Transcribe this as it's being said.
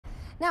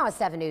Now a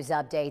 7 News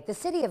update. The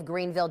City of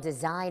Greenville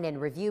Design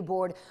and Review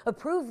Board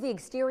approved the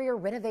exterior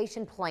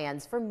renovation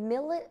plans for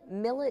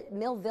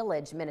Mill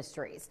Village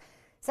Ministries.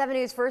 7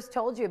 News first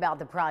told you about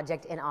the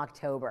project in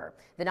October.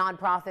 The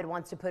nonprofit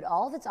wants to put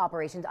all of its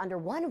operations under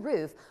one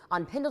roof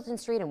on Pendleton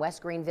Street in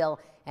West Greenville.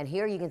 And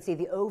here you can see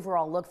the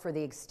overall look for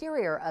the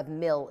exterior of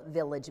Mill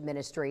Village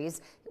Ministries,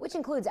 which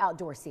includes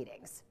outdoor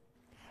seatings.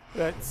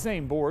 That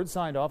same board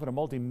signed off on a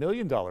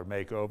multi-million-dollar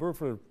makeover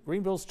for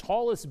Greenville's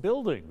tallest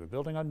building, the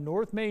building on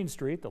North Main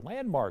Street, the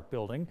landmark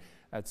building.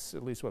 That's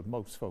at least what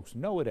most folks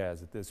know it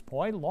as at this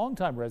point.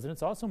 Longtime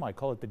residents also might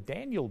call it the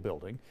Daniel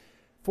Building.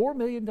 $4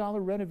 million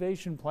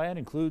renovation plan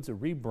includes a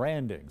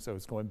rebranding, so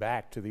it's going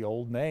back to the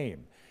old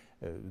name.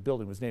 The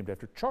building was named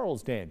after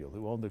Charles Daniel,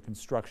 who owned the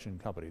construction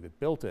company that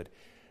built it.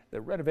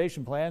 The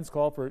renovation plans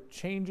call for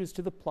changes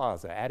to the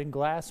plaza, adding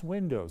glass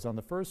windows on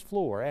the first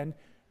floor and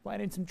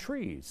planting some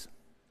trees.